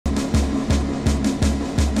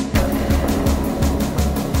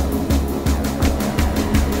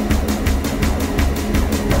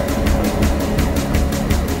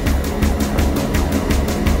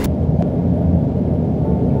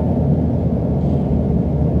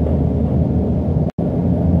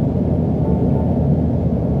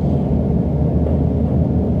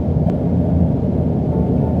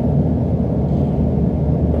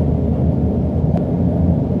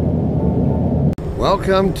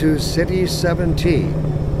Welcome to City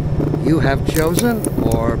 17. You have chosen,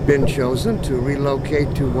 or been chosen, to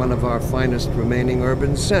relocate to one of our finest remaining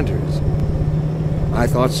urban centers. I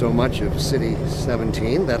thought so much of City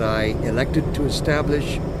 17 that I elected to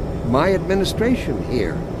establish my administration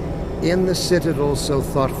here, in the citadel so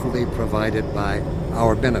thoughtfully provided by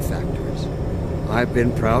our benefactors. I've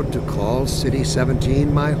been proud to call City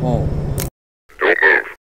 17 my home. Don't move.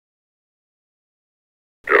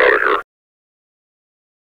 Get out of here.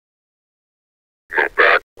 Move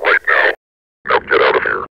back right now. Now get out of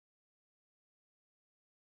here.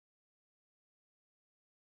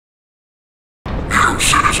 You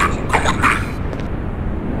citizen, come with me.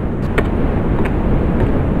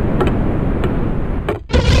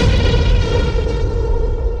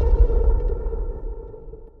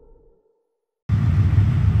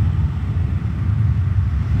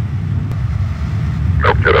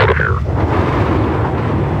 Now get out of here.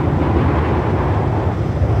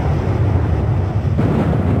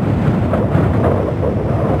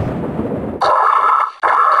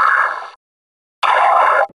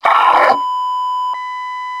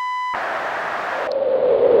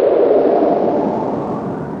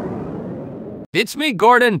 It's me,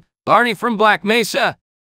 Gordon, Barney from Black Mesa.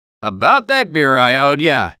 About that beer I owed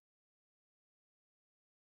ya.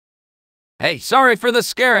 Hey, sorry for the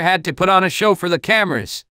scare. I had to put on a show for the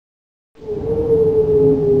cameras.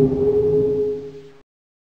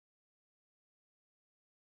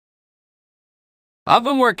 I've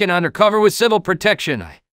been working undercover with civil protection.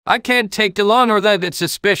 I can't take too long or they'll get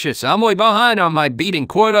suspicious. I'm way behind on my beating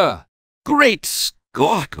quota. Great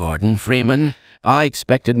Scott, Gordon Freeman. I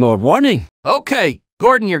expected more warning. Okay,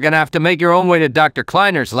 Gordon, you're gonna have to make your own way to Dr.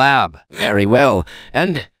 Kleiner's lab. Very well.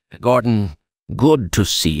 And, Gordon, good to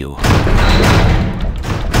see you. Oh,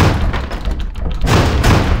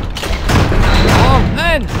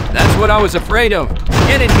 man, that's what I was afraid of.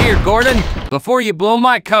 Get in here, Gordon, before you blow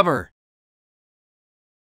my cover.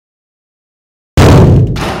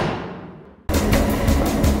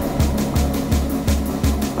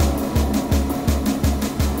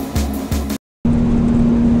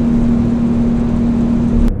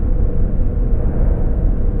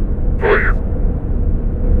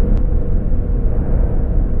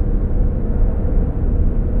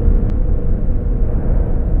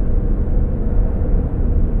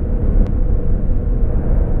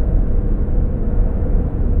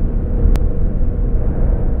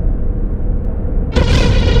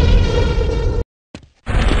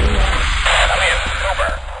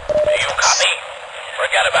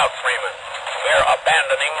 Forget about Freeman. We're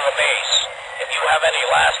abandoning the base. If you have any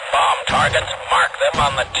last bomb targets, mark them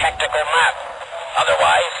on the tactical map.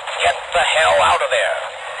 Otherwise, get the hell out of there.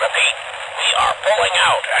 Repeat, we are pulling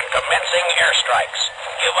out and commencing airstrikes.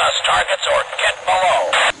 Give us targets or get below.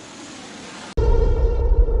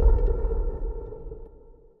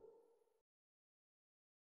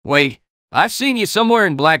 Wait, I've seen you somewhere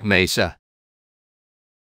in Black Mesa.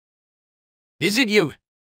 Is it you?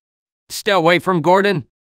 Stay away from Gordon.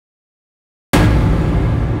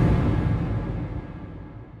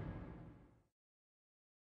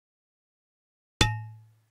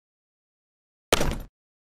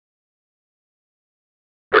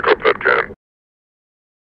 Pick up that can.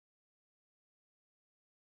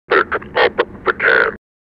 Pick up the can.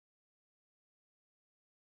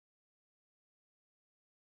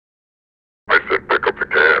 I said pick up the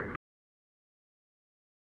can.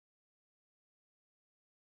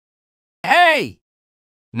 Hey!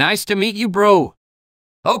 Nice to meet you, bro.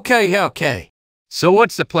 Okay. So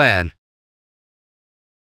what's the plan?